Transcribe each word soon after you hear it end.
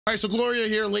All right, so Gloria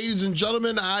here, ladies and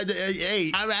gentlemen. I'm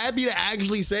happy to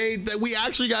actually say that we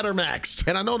actually got her maxed.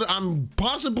 And I know that I'm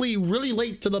possibly really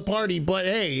late to the party, but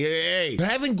hey,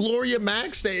 having Gloria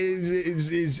maxed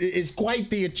is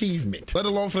quite the achievement. Let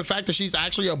alone for the fact that she's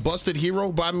actually a busted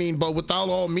hero. But without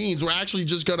all means, we're actually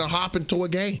just gonna hop into a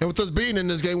game. And with us being in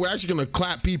this game, we're actually gonna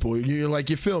clap people.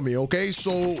 You feel me? Okay,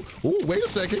 so wait a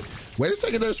second,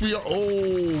 there's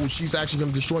she's actually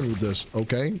gonna destroy me with this.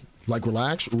 Okay. Like,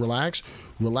 relax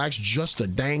just a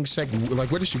dang second.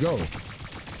 Like, where did she go?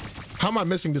 How am I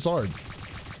missing this hard?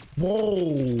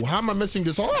 Whoa, how am I missing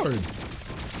this hard?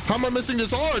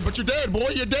 But you're dead,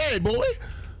 boy.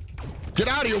 Get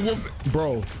out of here, wolf.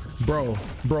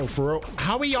 Bro, for real.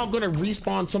 How are y'all gonna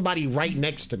respawn somebody right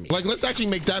next to me? Like, let's actually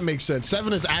make that make sense.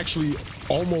 7 is actually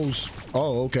almost,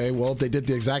 oh, okay. Well, they did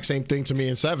the exact same thing to me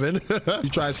in 7. You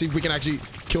try to see if we can actually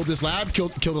kill this lab, kill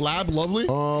the lab. Lovely.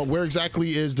 Where exactly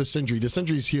is the Sindri? The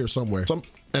Sindri's here somewhere.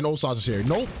 And Osas is here.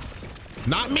 Nope.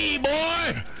 Not me,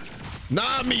 boy.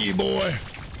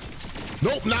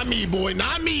 Nope, not me, boy.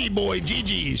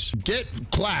 GG's. Get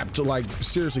clapped. Like,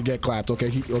 seriously, get clapped. Okay,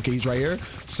 he's right here.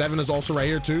 7 is also right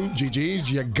here too. GG's.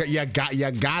 You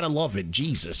gotta love it.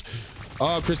 Jesus.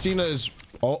 Christina is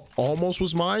almost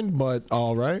was mine, but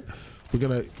all right. We're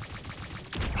gonna.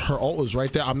 Her ult is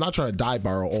right there. I'm not trying to die by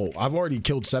her ult. I've already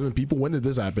killed 7 people. When did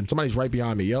this happen? Somebody's right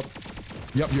behind me. Yep.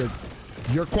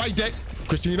 You're quite dead.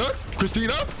 Christina.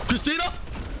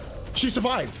 She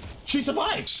survived.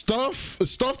 Stuff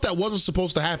that wasn't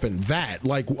supposed to happen. That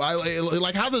like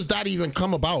how does that even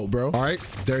come about, bro? All right,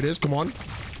 there it is. Come on,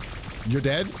 you're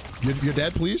dead. You're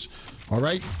dead, please. All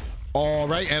right,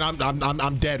 and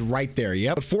I'm dead right there.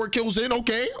 Yep. 4 kills in.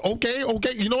 Okay.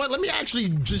 You know what? Let me actually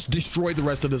just destroy the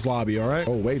rest of this lobby. All right.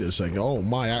 Oh, wait a second. Oh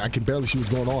my, I can barely see what's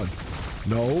going on.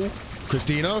 No,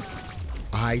 Christina.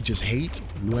 I just hate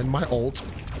when my ult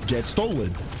gets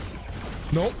stolen.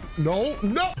 No.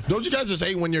 Don't you guys just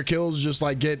hate when your kills just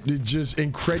like get just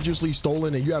incredulously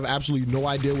stolen and you have absolutely no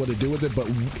idea what to do with it? But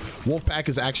Wolfpack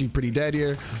is actually pretty dead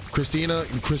here.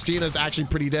 Christina's actually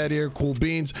pretty dead here. Cool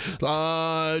beans.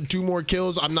 2 more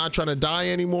kills. I'm not trying to die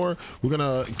anymore. We're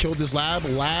gonna kill this lab.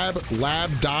 Lab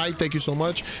die. Thank you so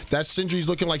much. That Sindri's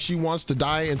looking like she wants to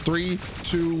die in 3,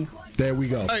 2. There we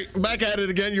go. All right, back at it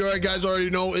again. You guys already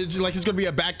know it's gonna be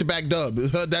a back-to-back dub.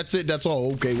 That's it. That's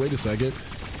all. Okay, wait a second.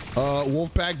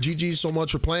 Wolfpack, GG so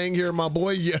much for playing here, my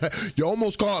boy. Yeah, you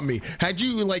almost caught me. Had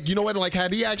you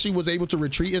had he actually was able to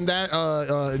retreat in that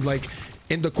like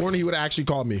in the corner, he would have actually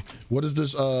called me. What is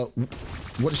this?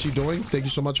 What is she doing? Thank you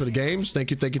so much for the games.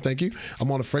 Thank you. I'm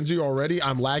on a frenzy already.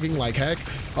 I'm lagging like heck.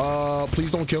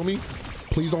 Please don't kill me.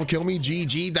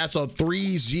 GG. That's a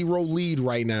 3-0 lead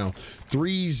right now.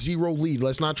 3-0 lead.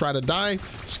 Let's not try to die.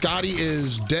 Scotty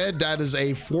is dead. That is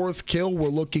a 4th kill. We're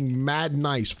looking mad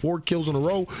nice. 4 kills in a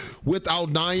row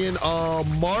without dying.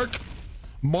 Mark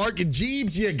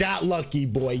Jeebs, you got lucky,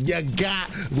 boy. You got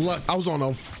luck. I was on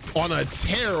a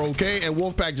tear, okay? And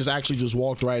Wolfpack just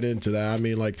walked right into that. I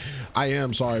mean, like, I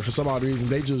am sorry. For some odd reason,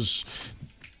 they just...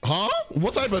 Huh?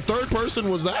 What type of third person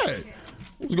was that?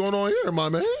 What's going on here, my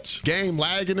man? Game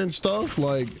lagging and stuff.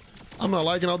 Like, I'm not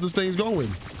liking how this thing's going.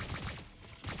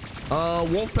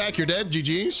 Wolfpack, you're dead.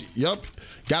 GG's. Yep.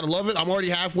 Gotta love it. I'm already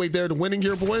halfway there to winning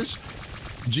here, boys.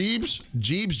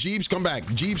 Jeebs, come back.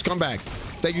 Come back.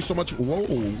 Thank you so much. Whoa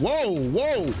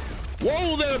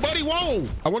there, buddy. Whoa.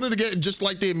 I wanted to get just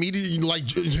like the immediate, like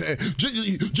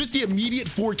just the immediate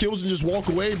 4 kills and just walk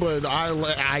away, but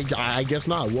I guess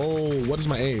not. Whoa, what is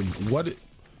my aim?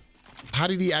 How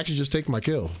did he actually just take my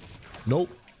kill? Nope.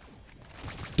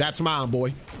 That's mine,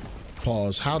 boy.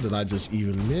 Pause. How did I just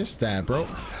even miss that, bro?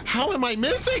 How am I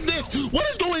missing this? What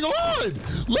is going on?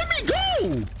 Let me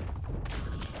go.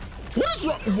 What is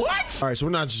wrong? What? All right, so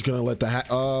we're not just gonna let the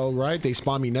all right, they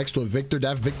spawn me next to a Victor.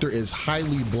 That Victor is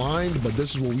highly blind, but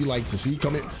this is what we like to see.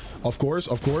 Come in. Of course.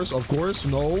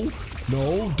 No,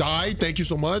 die. Thank you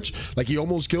so much. Like, he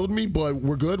almost killed me, but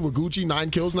we're good. We're Gucci. 9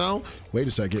 kills now. Wait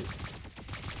a second.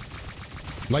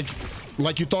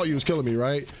 Like you thought you was killing me,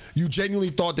 right? You genuinely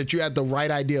thought that you had the right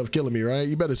idea of killing me, right?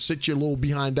 You better sit your little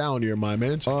behind down here, my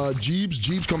man.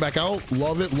 Jeebs, come back out.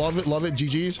 Love it.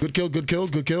 GG's.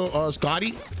 Good kill.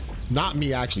 Scotty. Not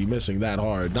me actually missing that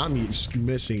hard. Not me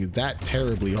missing that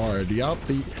terribly hard. Yup.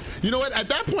 You know what? At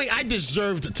that point, I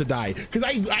deserved to die because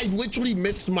I literally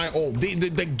missed my ult.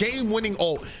 The game-winning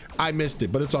ult, I missed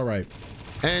it, but it's all right.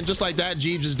 And just like that,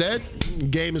 Jeebs is dead.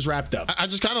 Game is wrapped up. I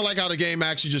just kind of like how the game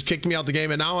actually just kicked me out the game,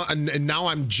 and now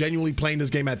I'm genuinely playing this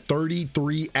game at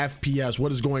 33 FPS.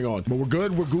 What is going on? But we're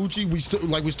good. We're Gucci. We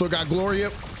still got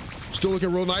Gloria. Still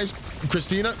looking real nice.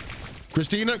 Christina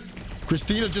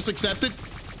just accepted.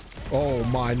 Oh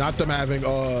my, not them having,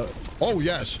 oh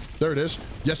yes, there it is.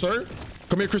 Yes, sir.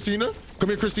 Come here, Christina. Come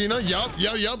here, Christina. Yup.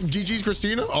 GG's,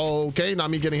 Christina. Okay,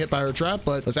 not me getting hit by her trap,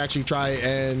 but let's actually try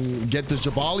and get this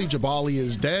Jabali. Jabali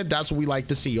is dead. That's what we like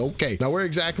to see. Okay, now where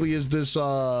exactly is this,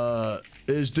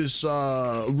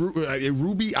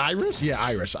 Ruby? Iris? Yeah,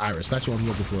 Iris. That's what I'm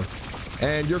looking for.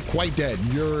 And you're quite dead.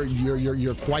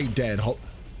 You're quite dead.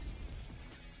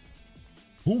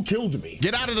 Who killed me?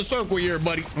 Get out of the circle here,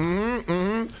 buddy.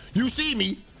 You see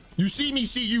me. You see me,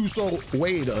 see you. So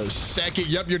wait a second.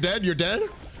 Yep, you're dead. You're dead.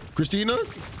 Christina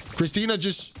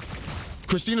just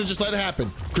let it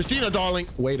happen. Christina, darling.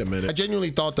 Wait a minute. I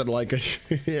genuinely thought that like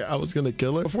I was gonna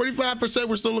kill her. 45%,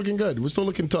 we're still looking good. We're still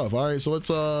looking tough. All right, so let's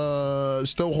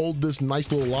still hold this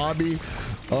nice little lobby.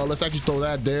 Let's actually throw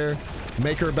that there.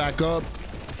 Make her back up.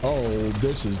 Oh,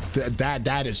 this is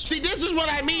that is. See, this is what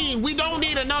I mean. We don't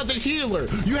need another healer.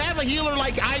 You have a healer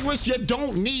like Iris, you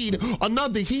don't need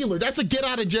another healer. That's a get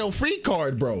out of jail free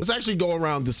card, bro. Let's actually go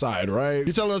around the side, right?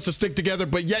 You're telling us to stick together,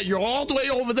 but yet you're all the way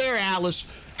over there, Alice.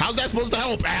 How's that supposed to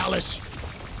help, Alice?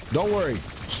 Don't worry.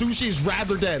 Sushi is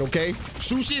rather dead, okay?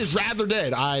 Sushi is rather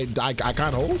dead. I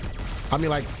can't hold. I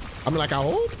mean like I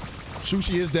hold.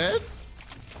 Sushi is dead.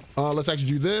 Let's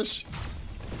actually do this.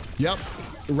 Yep.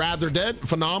 Rather dead.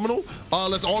 Phenomenal.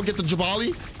 Let's all get the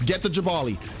Jabali. Get the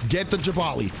Jabali. Get the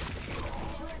Jabali.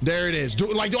 There it is.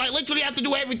 Do I literally have to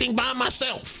do everything by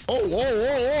myself?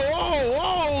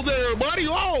 Oh there, buddy.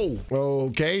 Oh.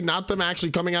 Okay, not them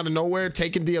actually coming out of nowhere,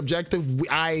 taking the objective.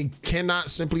 I cannot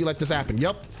simply let this happen.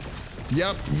 Yep. You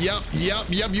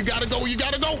gotta go. You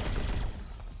gotta go.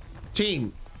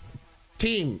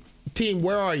 Team,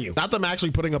 where are you? Not them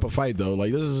actually putting up a fight though.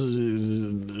 Like this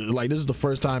is the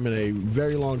first time in a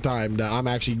very long time that I'm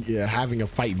actually having a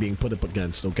fight being put up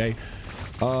against. Okay,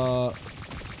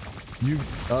 you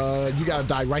gotta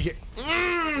die right here.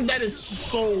 That is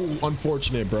so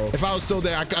unfortunate, bro. If I was still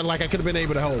there, I could have been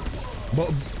able to help.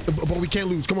 But we can't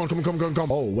lose. Come on.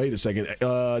 Oh, wait a second.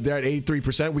 They're at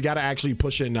 83%. We gotta actually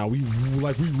push in now. We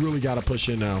really gotta push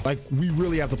in now. Like we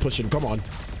really have to push in. Come on.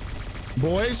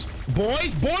 Boys,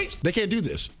 they can't do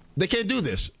this. They can't do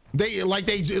this. They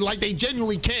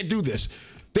genuinely can't do this.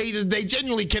 They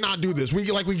genuinely cannot do this. We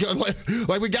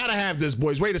gotta have this,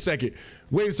 boys. Wait a second.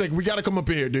 We gotta come up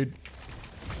in here, dude.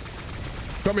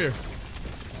 Come here.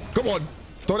 Come on.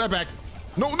 Throw that back.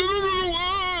 No. Come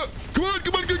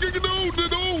on.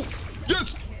 No.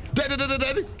 Yes. Dead.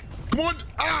 Come on.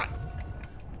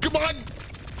 Come on.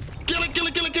 Kill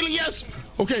it. Yes.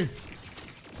 Okay.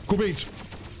 Cool beans.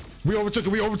 We overtook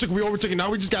it.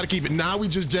 Now we just gotta keep it. Now we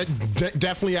just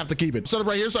definitely have to keep it. Set up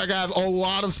right here so I have a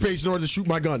lot of space in order to shoot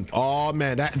my gun. Oh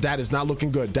man, that is not looking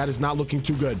good. That is not looking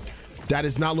too good.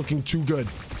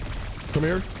 Come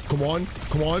here. Come on.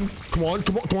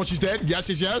 She's dead.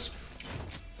 Yes.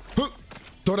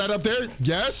 Throw that up there.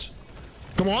 Yes.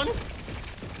 Come on.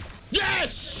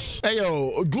 Yes. Hey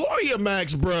yo, Gloria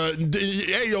Max, bro.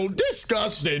 Hey yo,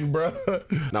 disgusting, bro.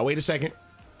 Now wait a second.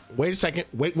 Wait a second.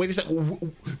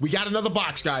 We got another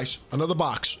box, guys. Another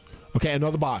box. Okay,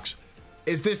 another box.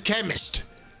 Is this chemist?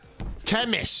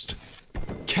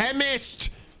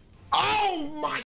 Oh my